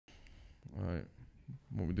All right.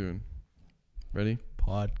 What we doing? Ready?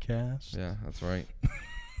 Podcast. Yeah, that's right.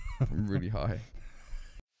 I'm really high.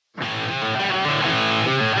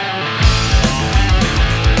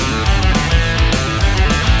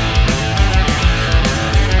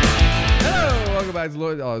 Hello, welcome back to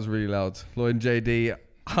Lloyd. Oh, it was really loud. Lloyd and JD.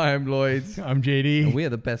 I am Lloyd. I'm JD. And we are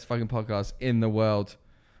the best fucking podcast in the world.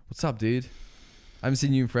 What's up, dude? I haven't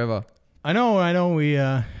seen you in forever. I know.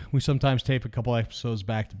 We sometimes tape a couple episodes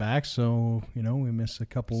back to back, so we miss a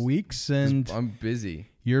couple weeks. And I'm busy.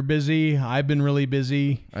 You're busy. I've been really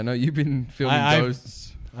busy. I know you've been filming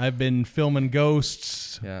Ghosts. I've been filming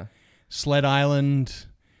Ghosts. Yeah. Sled Island.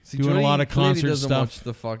 See, doing Jordy a lot of concert doesn't stuff. watch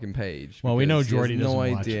the fucking page. Well, we know because he Jordy has doesn't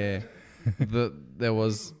no watch. idea that there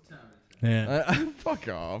was. Yeah. Fuck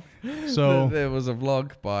off. So there was a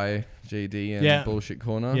vlog by JD and Yeah. Bullshit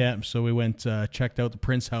Corner. Yeah. So we went checked out the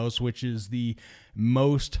Prince House, which is the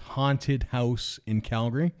most haunted house in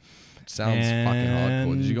Calgary. Sounds fucking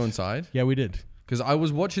hardcore. Did you go And- inside? Yeah, we did. Because I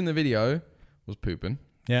was watching the video, was pooping.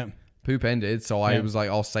 Yeah. Poop ended, so I Yeah. was like,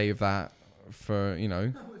 I'll save that for,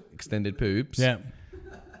 extended poops. Yeah.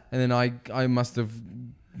 And then I must have,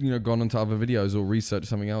 gone onto other videos or researched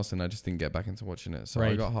something else, and I just didn't get back into watching it. So I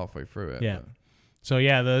Right. got halfway through it. Yeah. So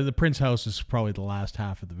yeah, the Prince House is probably the last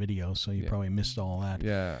half of the video, so you Yeah. probably missed all that.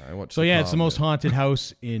 Yeah, I watched So yeah, it's the car most bit. haunted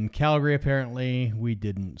house in Calgary. Apparently, we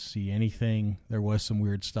didn't see anything. There was some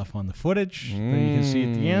weird stuff on the footage that you can see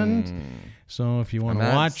at the end. So if you want And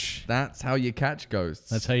to watch, that's how you catch ghosts.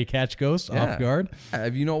 that's how you catch ghosts Yeah. off guard.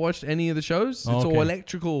 Have you not watched any of the shows? It's Oh, all okay.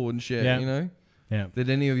 electrical and shit, Yeah. Yeah. Did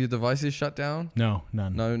any of your devices shut down? No,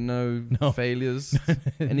 none. No failures?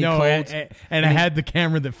 Any no, cold? and I had the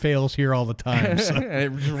camera that fails here all the time. So. And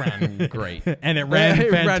it just ran great. And it ran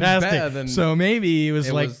It ran fantastic. better than- So maybe it was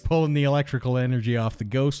It like was- pulling the electrical energy off the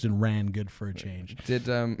ghost and ran good for a change. Did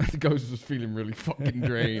the ghost was feeling really fucking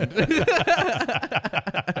drained.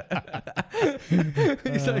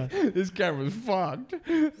 He's like, this camera's fucked.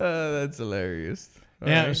 That's hilarious. All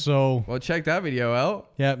Yeah, right. so Well, check that video out.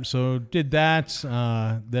 so did that.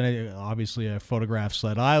 Then I photographed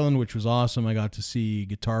Sled Island, which was awesome. I got to see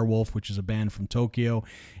Guitar Wolf, which is a band from Tokyo.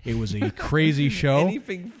 It was a crazy show.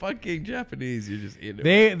 Anything fucking Japanese, you're just in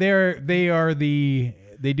it.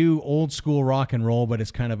 They do old school rock and roll, but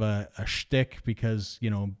it's kind of a shtick because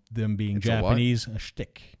them being It's a what? Japanese, a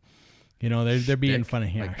shtick. They're being Shtick? funny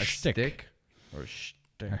here. Like a shtick. stick or a shtick.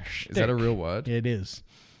 A Is that a shtick. real word? It is.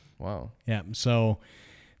 Wow. Yeah. So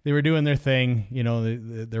they were doing their thing.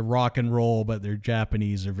 They're rock and roll, but they're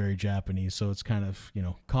Japanese. They're very Japanese. So it's kind of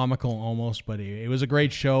comical almost. But it was a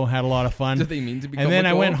great show. Had a lot of fun. Do they mean to be And then I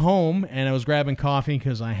comical? went home and I was grabbing coffee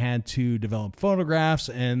because I had to develop photographs.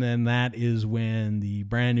 And then that is when the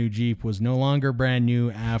brand new Jeep was no longer brand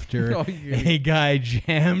new after Oh, yeah. a guy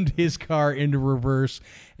jammed his car into reverse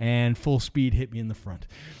and full speed hit me in the front.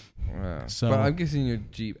 Wow. So- But I'm guessing your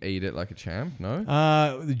Jeep ate it like a champ, no?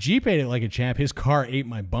 The Jeep ate it like a champ. His car ate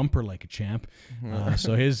my bumper like a champ.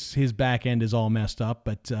 So his back end is all messed up,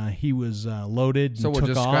 but he was loaded and So what, took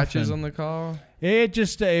just off. scratches and on the car? It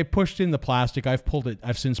just it pushed in the plastic. I've pulled it.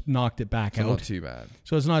 I've since knocked it back So out. not too bad.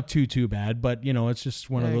 So it's not too bad, but it's just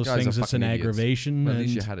one of Yeah, those guys are things that's an fucking idiots. aggravation. But at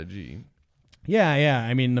least and you had a Jeep. yeah.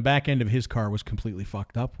 I mean, the back end of his car was completely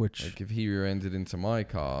fucked up, which Like if he rear-ended into my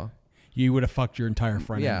car, you would have fucked your entire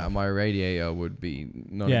front yeah, end. my radiator would be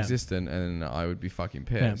non-existent, and I would be fucking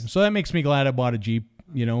Yeah. pissed. So that makes me glad I bought a Jeep,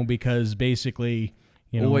 because basically,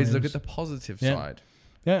 Always it look was- at the positive Yeah. side.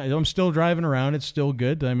 Yeah, I'm still driving around. It's still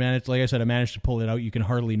good. I managed, like I said, I managed to pull it out. You can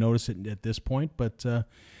hardly notice it at this point, but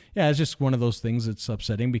yeah, it's just one of those things that's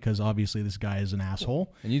upsetting because obviously this guy is an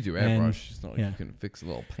asshole. And you do And- airbrush. It's not like yeah. you can fix a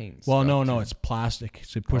little paint. Well, stuff no, too. it's plastic.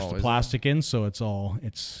 So push Oh, the is it? plastic in, so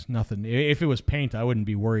it's nothing. If it was paint, I wouldn't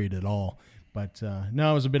be worried at all. But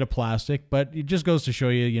no, it was a bit of plastic. But it just goes to show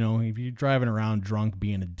you, if you're driving around drunk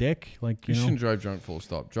being a dick, like You shouldn't drive drunk. Full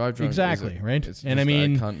stop. Drive drunk. Exactly, right? It's And I just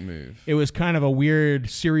mean, can't move. it was kind of a weird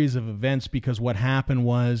series of events because what happened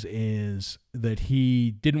is that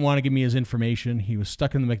he didn't want to give me his information. He was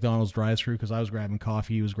stuck in the McDonald's drive-thru because I was grabbing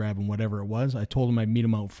coffee. He was grabbing whatever it was. I told him I'd meet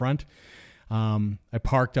him out front. I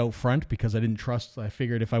parked out front because I didn't trust. I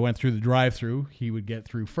figured if I went through the drive-thru, he would get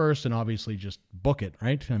through first and obviously just book it,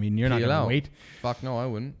 right? I mean, you're not Peel going to out. wait. Fuck no, I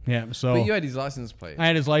wouldn't. Yeah, so But you had his license plate. I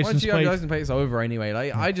had his Once license you have plate. license plate, it's over anyway.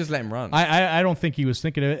 Like I just let him run. I don't think he was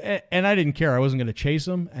thinking of it, and I didn't care. I wasn't going to chase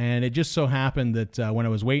him, and it just so happened that when I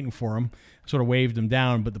was waiting for him, I sort of waved him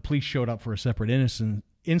down, but the police showed up for a separate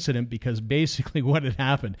incident because basically what had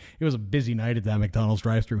happened, it was a busy night at that McDonald's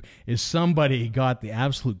drive-thru, is somebody got the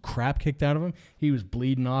absolute crap kicked out of him. He was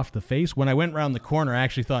bleeding off the face. When I went around the corner, I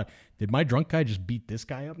actually thought, did my drunk guy just beat this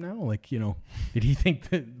guy up now? Like, you know, did he think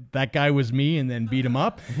that guy was me and then beat him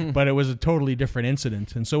up? But it was a totally different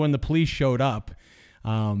incident. And so when the police showed up,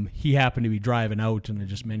 he happened to be driving out, and I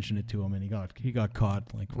just mentioned it to him, and he got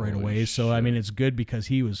caught like right Holy away. So, shit. I mean, it's good because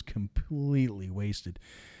he was completely wasted.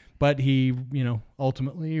 But he, you know,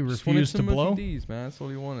 ultimately Just wanted refused to some blow. D's, man. That's all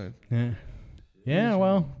he wanted. Yeah. Yeah,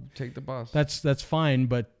 well, Take the bus. that's fine,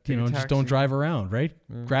 but you Take a know, just don't taxi. drive around, right?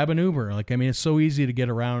 Yeah. Grab an Uber. Like, I mean, it's so easy to get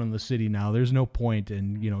around in the city now. There's no point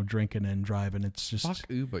in, you know, drinking and driving. It's just Fuck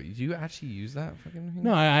Uber. Do you actually use that fucking thing?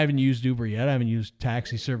 no. I haven't used Uber yet. I haven't used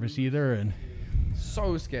taxi service either, and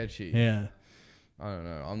So sketchy. yeah. I don't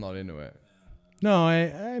know. I'm not into it. No,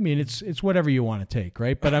 I mean it's whatever you want to take,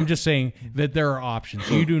 right? But I'm just saying that there are options.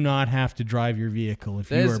 You do not have to drive your vehicle if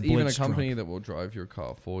you are There's blitz even a drunk. company that will drive your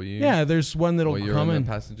car for you. Yeah, there's one that'll While you're come in in. the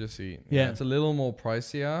passenger seat. Yeah. It's a little more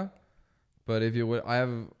pricier, but if you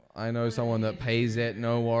I know someone that pays it,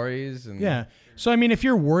 no worries. And Yeah. So, I mean, if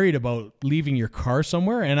you're worried about leaving your car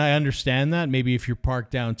somewhere, and I understand that, maybe if you're parked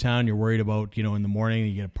downtown, you're worried about, you know, in the morning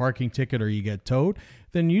you get a parking ticket or you get towed,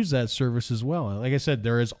 then use that service as well. Like I said,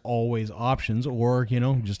 there is always options, or, you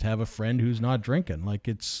know, just have a friend who's not drinking. Like,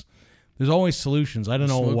 there's always solutions. I don't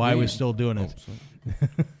know Smoke why we're weed. still doing it.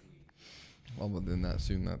 Well, but then that's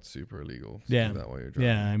super illegal. to Yeah. do that while you're driving.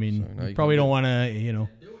 Yeah, I mean, So now you you probably can't don't do want to, you know.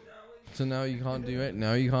 So now you can't do it.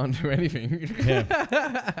 Now you can't do anything.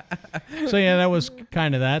 Yeah. So yeah, that was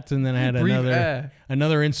kind of that, and then I had Breathe air.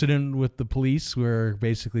 another incident with the police where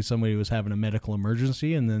basically somebody was having a medical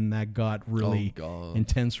emergency, and then that got really God.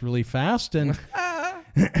 intense really fast, and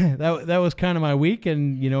that was kind of my week.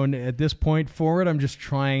 And you know, and at this point forward, I'm just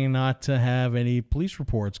trying not to have any police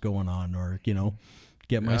reports going on, or you know,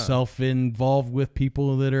 get myself involved with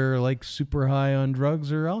people that are like super high on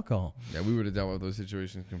drugs or alcohol. Yeah, we would have dealt with those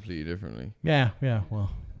situations completely differently. Yeah,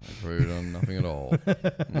 well. I probably would have done nothing at all.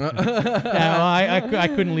 Yeah, well, I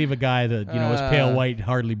couldn't leave a guy that, you know, was pale white,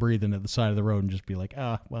 hardly breathing at the side of the road and just be like,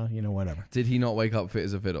 well, you know, whatever. Did he not wake up fit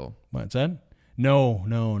as a fiddle? What's that?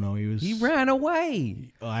 No. He was. He ran away.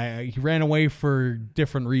 He ran away for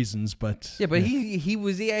different reasons, but. Yeah, but he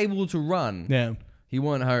was able to run. Yeah. He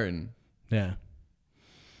wasn't hurting. Yeah.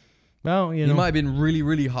 Well, you He know. might have been really,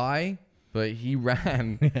 really high, but he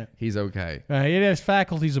ran. Yeah. He's okay. It has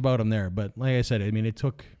faculties about him there, but like I said, I mean, it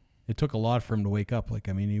took a lot for him to wake up. Like,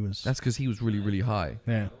 I mean, he was. That's because he was really, really high.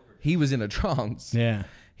 Yeah. He was in a trance. Yeah.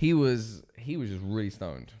 He was just really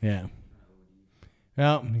stoned. Yeah.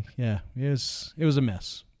 Well, yeah, it was a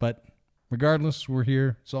mess, but regardless, we're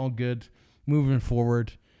here. It's all good. Moving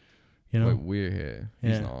forward, you know. Wait, we're here.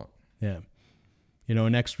 He's Yeah. not. Yeah. You know,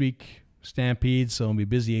 next week, Stampede, so I'll be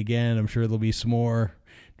busy again. I'm sure there'll be some more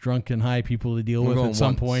drunk and high people to deal We're with going at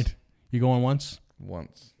some once. point. You going once?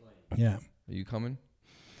 Once. Yeah. Are you coming?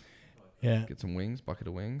 Yeah. Get some wings, bucket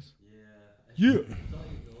of wings. Yeah.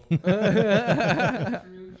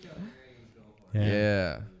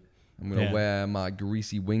 Yeah. I'm going to Yeah. wear my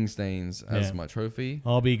greasy wing stains as Yeah. my trophy.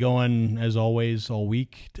 I'll be going, as always, all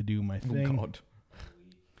week to do my thing. Oh, God.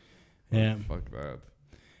 Yeah. Fuck that.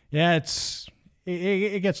 Yeah,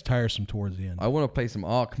 it gets tiresome towards the end. I want to play some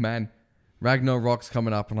Ark, man. Ragnarok's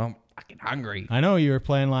coming up, and I'm fucking hungry. I know you were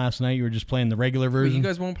playing last night. You were just playing the regular But version. you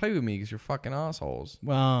guys won't play with me because you're fucking assholes.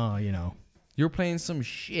 Well, you know. You're playing some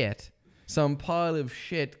shit. Some pile of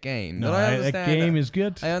shit game. No, that I understand. that game is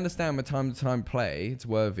good. I understand my time-to-time play. It's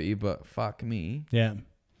worthy, but fuck me. Yeah.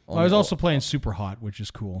 I was also playing Super Hot, which is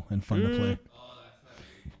cool and fun to play.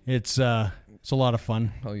 It's a lot of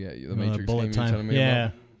fun. Oh, yeah. The Matrix bullet game time. you're telling me Yeah.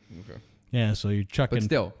 about? Okay. Yeah, so you're chucking. But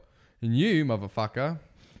still, and you, motherfucker,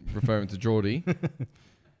 referring to Geordie,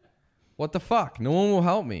 what the fuck? No one will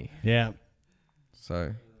help me. Yeah.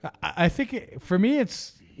 So I think for me,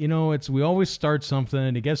 it's, you know, we always start something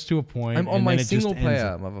and it gets to a point. I'm on and my then it just single ends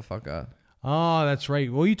player, it. motherfucker. Oh, that's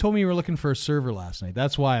right. Well, you told me you were looking for a server last night.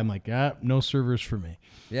 That's why I'm like, no servers for me.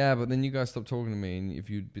 Yeah, but then you guys stopped talking to me, and if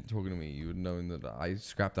you'd been talking to me, you would have known that I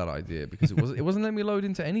scrapped that idea because it wasn't letting me load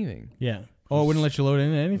into anything. Yeah. Oh, it wouldn't let you load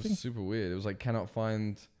into It anything? was super weird. It was like cannot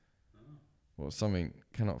find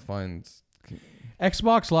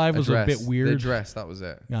Xbox Live was a bit The weird. address, that was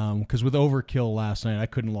it. Because with Overkill last night, I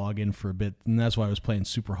couldn't log in for a bit, and that's why I was playing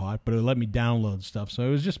Super Hot. But it let me download stuff, so it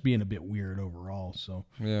was just being a bit weird overall. So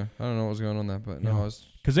Yeah, I don't know what was going on there, but no, Yeah. I was.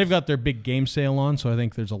 because they've got their big game sale on, so I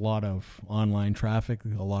think there's a lot of online traffic.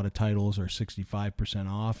 A lot of titles are 65%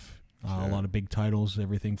 off. A Sure. lot of big titles,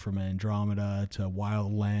 everything from Andromeda to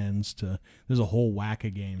Wildlands to there's a whole whack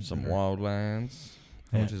of games. Some that are- Wildlands.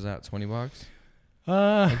 How Yeah. much is that? $20?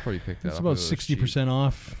 I'd probably pick that It's up. about if it was cheap. 60%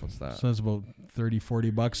 off. What's that? So that's about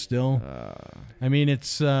 $30-$40 still. Uh, I mean,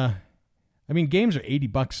 it's. I mean, games are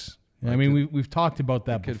 $80. I mean, we've talked about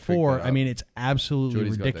that could pick before. that I up. mean, it's absolutely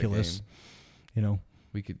Jordy's got that ridiculous. game. You know.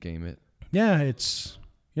 We could game it. Yeah, it's.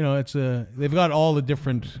 You know, it's a. They've got all the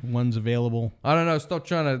different ones available. I don't know. Stop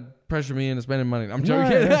trying to pressure me into spending money. I'm No,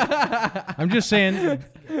 joking. I'm just saying.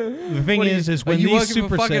 The thing What are is you when working these for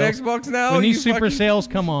super fucking sales, Xbox now? when You these super fucking- sales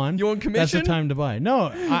come on, You want that's the commission? time to buy. No,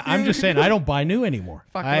 I'm just saying I don't buy new anymore.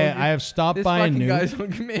 Fucking I Logan. have stopped This buying fucking new. guy's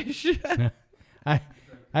on commission.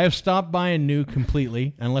 I have stopped buying new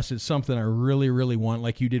completely unless it's something I really, really want,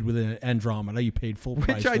 like you did with Andromeda. You paid full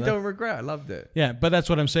price Which for I that. don't regret. I loved it. Yeah, but that's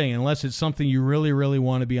what I'm saying. Unless it's something you really, really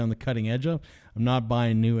want to be on the cutting edge of, I'm not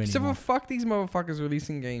buying new Except for anymore. fuck these motherfuckers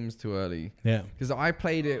releasing games too early. Yeah, Because I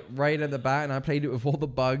played it right at the bat and I played it with all the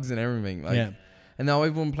bugs and everything. Like, yeah. And now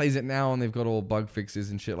everyone plays it now and they've got all bug fixes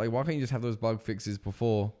and shit. Like, why can't you just have those bug fixes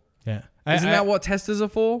before? Yeah. Isn't that what testers are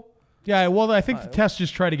for? Yeah, well, I think the testers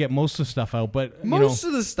try to get most of the stuff out, but you know, Most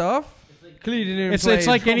of the stuff. Clearly didn't it's play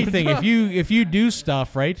like anything. Andromeda. If you do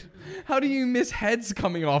stuff right, How do you miss heads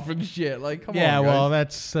coming off and shit? Like, come yeah, on, well,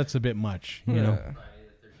 guys. that's a bit much, you know.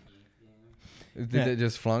 Did Yeah. it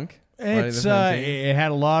just flunk? Friday It's the 13th? it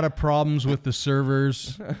had a lot of problems with the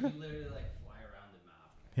servers. You literally like fly around the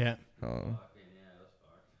map. Yeah, Oh. Fucking yeah, that was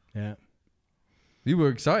fucked. yeah. You were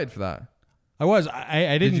excited for that. I was.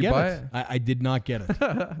 I didn't you get buy it. it? I did not get it.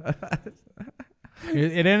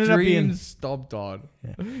 It ended up being Dreams stopped on.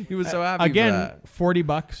 He was so happy again for that.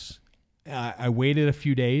 $40. I waited a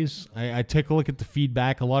few days. I took a look at the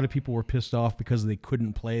feedback. A lot of people were pissed off because they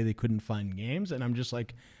couldn't play, they couldn't find games, and I'm just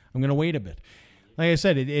like, I'm gonna wait a bit. Like I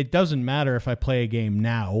said, it doesn't matter if I play a game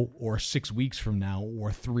now or 6 weeks from now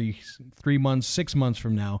or 3 months, 6 months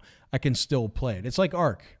from now. I can still play it. It's like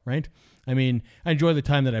Ark, right? I mean, I enjoy the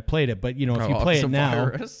time that I played it, but you know, if you play Ark's it a now,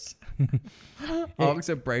 virus. Ark's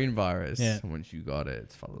a brain virus. Yeah. Once you got it,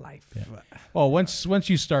 it's for life. well, once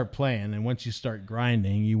you start playing and once you start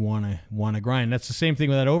grinding, you wanna grind. That's the same thing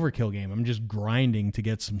with that Overkill game. I'm just grinding to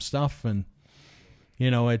get some stuff, and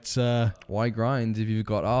you know, it's Why grind if you've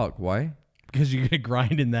got Ark? Why? because you're gonna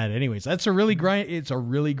grind in that anyways. That's a really grind. It's a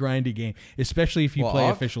really grindy game, especially if you What, play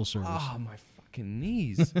Ark? official servers. Oh, my fucking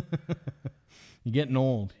knees. You're getting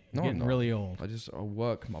old. No, You're I'm getting not. really old. I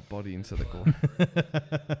work my body into the core.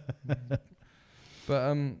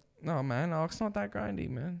 But no, man, Ark's not that grindy,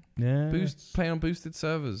 man. Yeah. Play on boosted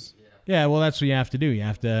servers. Yeah. Well, that's what you have to do. You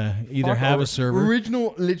have to either Fuck have a server.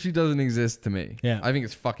 Original literally doesn't exist to me. Yeah. I think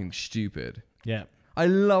it's fucking stupid. Yeah. I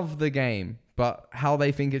love the game, but how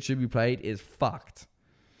they think it should be played is fucked.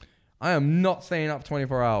 I am not staying up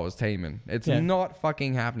 24 hours taming. It's Yeah. not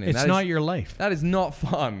fucking happening. It's That not is, your life. that is not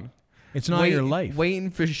fun. It's not your life. Waiting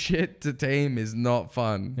for shit to tame is not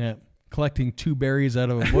fun. Yeah. Collecting 2 berries out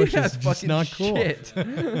of a bush That's is just fucking not cool. shit.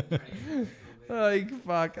 Like,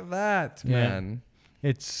 fuck that, Yeah. man.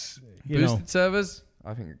 It's you Boosted know, servers,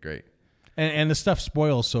 I think are great. and the stuff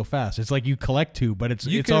spoils so fast. It's like you collect 2, but it's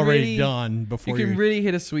You can already really- done before You you. can really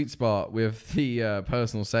hit a sweet spot with the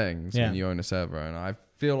personal settings Yeah. when you own a server, and I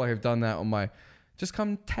feel like I've done that on my. Just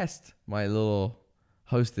come test my little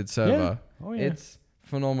hosted server. Oh, yeah. It's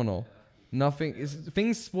phenomenal.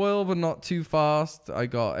 Things spoil, but not too fast. I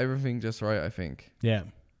got everything just right. I think yeah.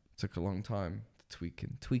 took a long time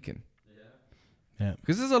tweaking. Yeah.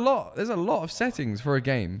 Because there's a lot of settings for a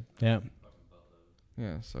game. Yeah.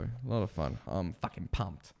 Yeah, so a lot of fun. I'm fucking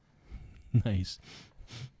pumped. Nice.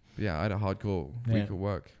 But yeah, I had a hardcore Yeah. week of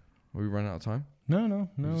work. Are we running out of time? No.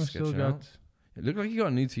 I just still sketching got. out? It looked like you got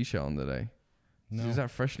a new t-shirt on today. No. Is that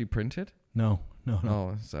freshly printed? No.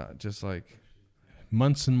 Oh, is that just like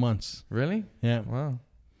Months and months. really? Yeah. Wow.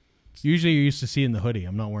 Usually you're used to seeing the hoodie.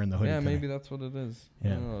 I'm not wearing the hoodie. Yeah, today. maybe that's what it is.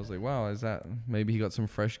 Yeah. I don't know, I was like, wow, is that maybe he got some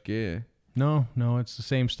fresh gear? No, it's the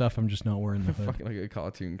same stuff. I'm just not wearing the hood. Fucking like a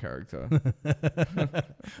cartoon character.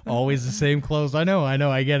 Always the same clothes. I know.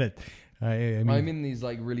 I get it. I mean, I'm in these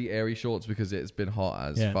like really airy shorts because it's been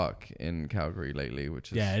hot as Yeah. fuck in Calgary lately,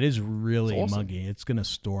 which is yeah, it is really It's awesome. muggy. It's gonna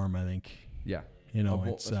storm. I think. yeah. You know,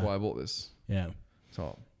 That's it's why I bought this yeah.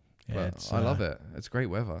 top. Yeah, But it's, I love it. It's great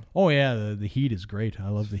weather. Oh yeah, the heat is great. I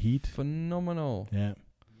love the heat. Phenomenal. Yeah,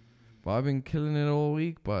 But I've been killing it all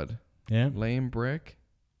week, bud. yeah. Laying brick.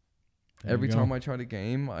 There Every you go. time I try to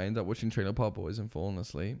game, I end up watching Trailer Park Boys and falling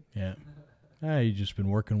asleep. Yeah. You've just been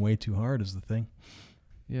working way too hard is the thing.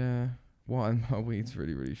 Yeah. Well, and my weed's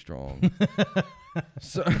really, really strong.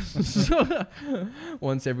 so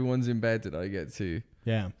once everyone's in bed, did I get to?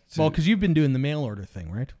 Yeah. So- Well, because you've been doing the mail order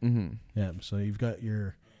thing, right? Mm-hmm. Yeah. So you've got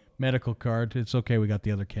your medical card. It's okay. We got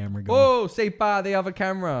the other camera going. Whoa, say bye, the other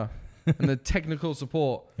camera. And the technical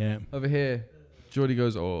support Yeah. over here. Jordy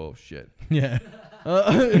goes, oh shit. Yeah.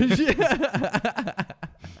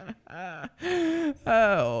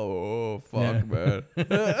 Oh fuck, man.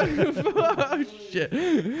 Oh,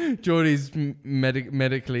 shit. Jordy's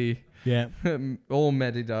medically all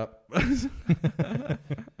medded up.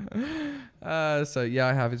 So yeah,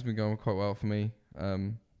 I have. It's been going quite well for me. I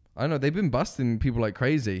don't know. They've been busting people like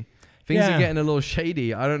crazy. Things are getting a little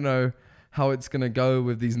shady. I don't know how it's gonna go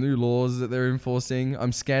with these new laws that they're enforcing.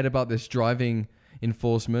 I'm scared about this driving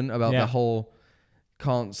enforcement, about the whole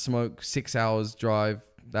can't smoke 6 hours drive.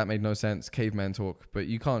 That made no sense. Caveman talk. But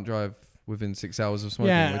you can't drive within 6 hours of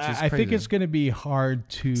smoking, which is crazy. I think it's going to be hard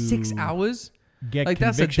to 6 hours get like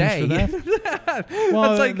that's a day. For that.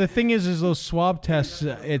 Well, like, the thing is those swab tests.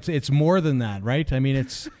 It's more than that, right? I mean,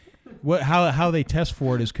 it's how they test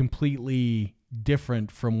for it is completely different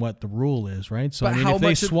from what the rule is, right? So I mean, if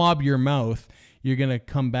they swab your mouth, you're going to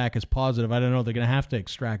come back as positive. I don't know. They're going to have to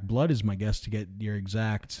extract blood, is my guess, to get your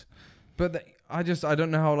exact. But I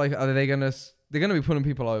don't know how. Like, are they going to? They're going to be pulling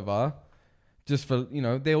people over just for,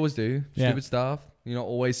 they always do stupid stuff. You're not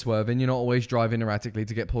always swerving. You're not always driving erratically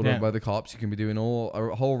to get pulled over by the cops. You can be doing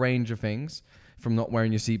a whole range of things, from not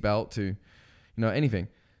wearing your seatbelt to, anything.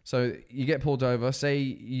 So you get pulled over. Say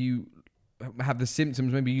you have the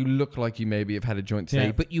symptoms. Maybe you look like you maybe have had a joint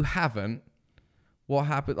today, but you haven't. What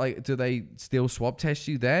happened? Like, do they still swab test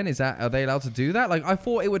you then? Are they allowed to do that? Like, I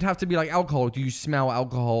thought it would have to be like alcohol. Do you smell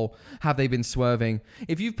alcohol? Have they been swerving?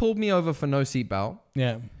 If you've pulled me over for no seatbelt,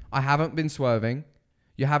 I haven't been swerving.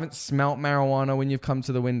 You haven't smelt marijuana when you've come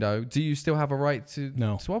to the window. Do you still have a right to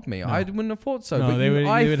swab me? No. I wouldn't have thought so. No, but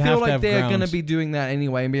I feel like they're going to be doing that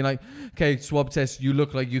anyway and being like, okay, swab test, you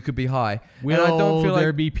look like you could be high. Will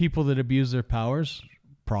there be people that abuse their powers?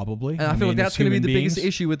 Probably. And I feel like that's going to be the biggest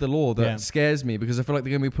issue with the law that scares me, because I feel like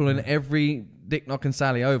they're going to be pulling every Dick, Knock and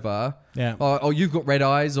Sally over. Yeah. Or you've got red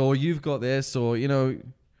eyes, or you've got this, or,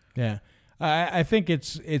 Yeah. I think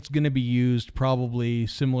it's going to be used probably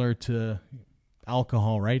similar to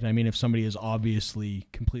alcohol, right? I mean, if somebody is obviously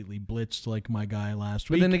completely blitzed like my guy last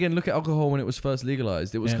week. But then again, look at alcohol when it was first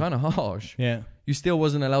legalized. It was kind of harsh. Yeah. You still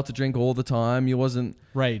wasn't allowed to drink all the time. You wasn't...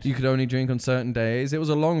 Right. You could only drink on certain days. It was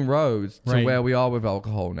a long road to where we are with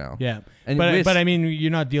alcohol now. Yeah. But I mean,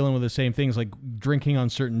 you're not dealing with the same things. Like, drinking on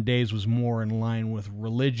certain days was more in line with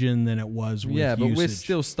religion than it was with usage. But we're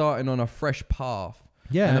still starting on a fresh path.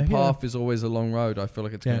 Yeah, and the path is always a long road. I feel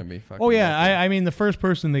like it's going to be fucking... Oh, yeah. I mean, the first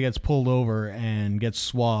person that gets pulled over and gets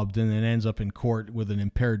swabbed and then ends up in court with an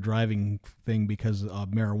impaired driving thing because of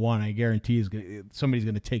marijuana, I guarantee somebody's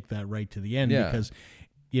going to take that right to the end because...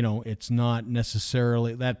 it's not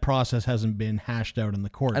necessarily, that process hasn't been hashed out in the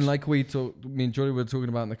courts. And like me and Jordy were talking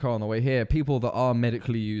about in the car on the way here, people that are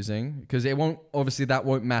medically using, because that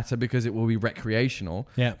won't matter because it will be recreational.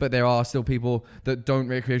 Yeah. But there are still people that don't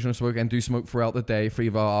recreational smoke and do smoke throughout the day for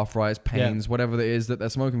either arthritis, pains, whatever it is that they're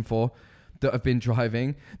smoking for, that have been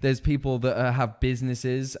driving. There's people that have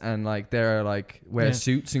businesses and like they're like wear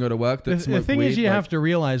suits and go to work. That the thing is, you have to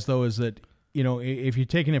realize though is that, if you're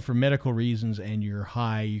taking it for medical reasons and you're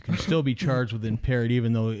high, you can still be charged with impaired,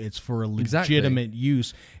 even though it's for a legitimate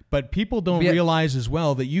use. But people don't realize as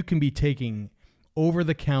well that you can be taking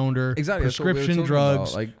over-the-counter prescription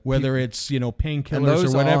drugs, like whether it's painkillers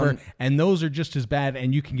or whatever, and those are just as bad,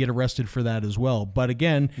 and you can get arrested for that as well. But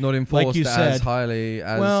again, not enforced like you said, as highly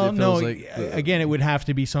as it feels again, it would have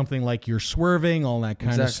to be something like you're swerving, all that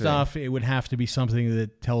kind of stuff. It would have to be something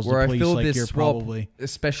that tells the police like you're probably,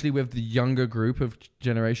 especially with the younger group of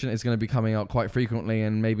generation, it's going to be coming out quite frequently,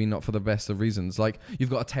 and maybe not for the best of reasons. Like you've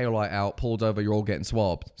got a taillight out, pulled over, you're all getting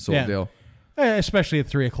swabbed, sort of deal. Especially at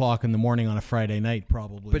 3:00 in the morning on a Friday night,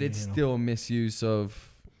 probably. But it's still misuse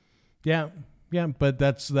of. Yeah. But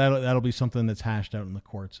that'll be something that's hashed out in the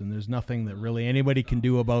courts, and there's nothing that really anybody can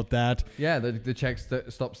do about that. Yeah, the check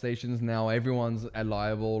stop stations now, everyone's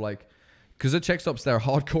liable, like, because the check stops they're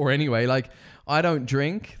hardcore anyway. Like, I don't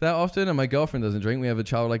drink that often, and my girlfriend doesn't drink. We have a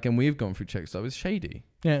child, and we've gone through check stop. It's shady.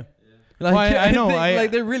 Yeah. Like, well, I know.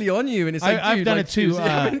 They're really on you, and it's like, I've done it too. I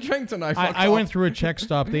haven't drank tonight. I went through a check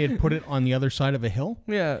stop. They had put it on the other side of a hill.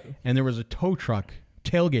 Yeah. And there was a tow truck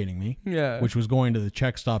tailgating me. Yeah. Which was going to the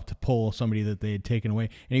check stop to pull somebody that they had taken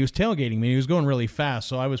away. And he was tailgating me. He was going really fast,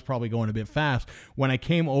 so I was probably going a bit fast. When I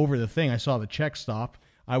came over the thing, I saw the check stop.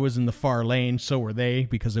 I was in the far lane, so were they,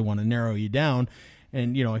 because they want to narrow you down.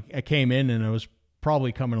 And, I came in, and I was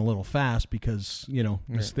probably coming a little fast because,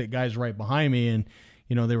 the guy's right behind me, and...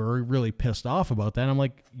 they were really pissed off about that. I'm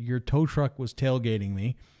like, your tow truck was tailgating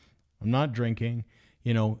me. I'm not drinking.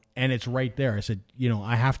 you know, and it's right there. I said, you know,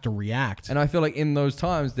 I have to react. And I feel like in those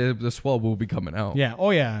times, the swab will be coming out. Yeah. Oh,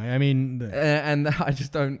 yeah. I mean, and I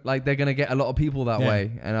just don't like they're going to get a lot of people that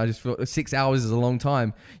way. And I just feel 6 hours is a long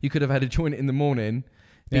time. You could have had a joint in the morning,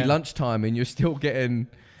 be lunchtime, and you're still getting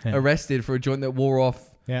arrested for a joint that wore off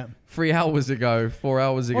 3 hours ago, 4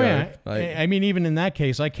 hours ago. Oh, yeah. Like, I mean, even in that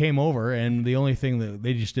case, I came over, and the only thing that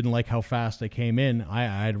they just didn't like how fast I came in. I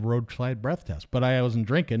had a roadside breath test, but I wasn't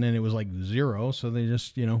drinking, and it was like 0. So they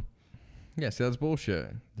just, you know. Yeah, so that's bullshit.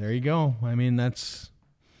 There you go. I mean, it's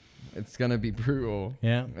gonna be brutal.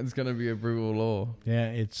 Yeah, it's gonna be a brutal law.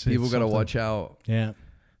 Yeah, people gotta watch out. Yeah.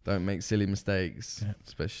 Don't make silly mistakes,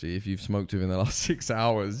 especially if you've smoked within the last 6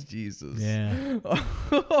 hours. Jesus. Yeah.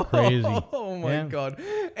 Crazy. Oh my God.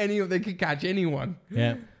 They could catch anyone.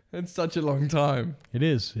 Yeah. It's such a long time. It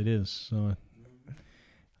is. It is. So,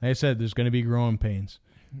 like I said, there's going to be growing pains.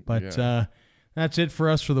 But that's it for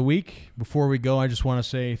us for the week. Before we go, I just want to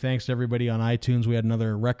say thanks to everybody on iTunes. We had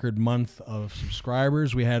another record month of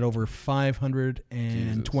subscribers. We had over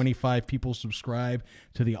 525 people subscribe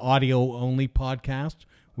to the audio-only podcast,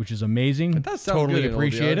 which is amazing. It does sound totally good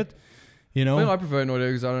appreciate it. You know, I prefer an audio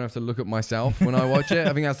because I don't have to look at myself when I watch it.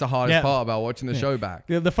 I think that's the hardest part about watching the show back.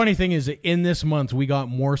 The funny thing is, in this month, we got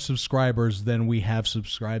more subscribers than we have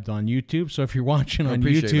subscribed on YouTube. So if you're watching on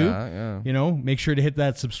YouTube, you know, make sure to hit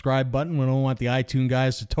that subscribe button. We don't want the iTunes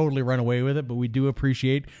guys to totally run away with it, but we do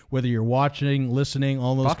appreciate whether you're watching, listening,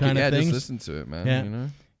 all those kind of things. Just listen to it, man. Yeah. You know?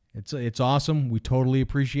 It's awesome. We totally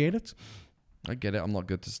appreciate it. I get it. I'm not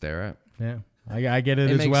good to stare at. Yeah. I get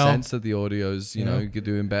it as well. It makes sense that the audio's, you know, you're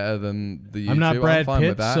doing better than the YouTube. I'm not Brad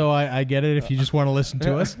Pitt, so I get it if you just want to listen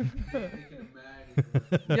to us.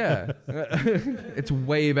 Yeah. It's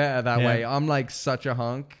way better that way. I'm like such a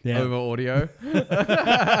hunk over audio.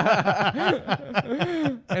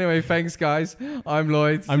 Anyway, thanks, guys. I'm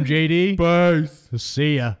Lloyd. I'm JD. Bye.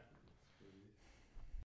 See ya.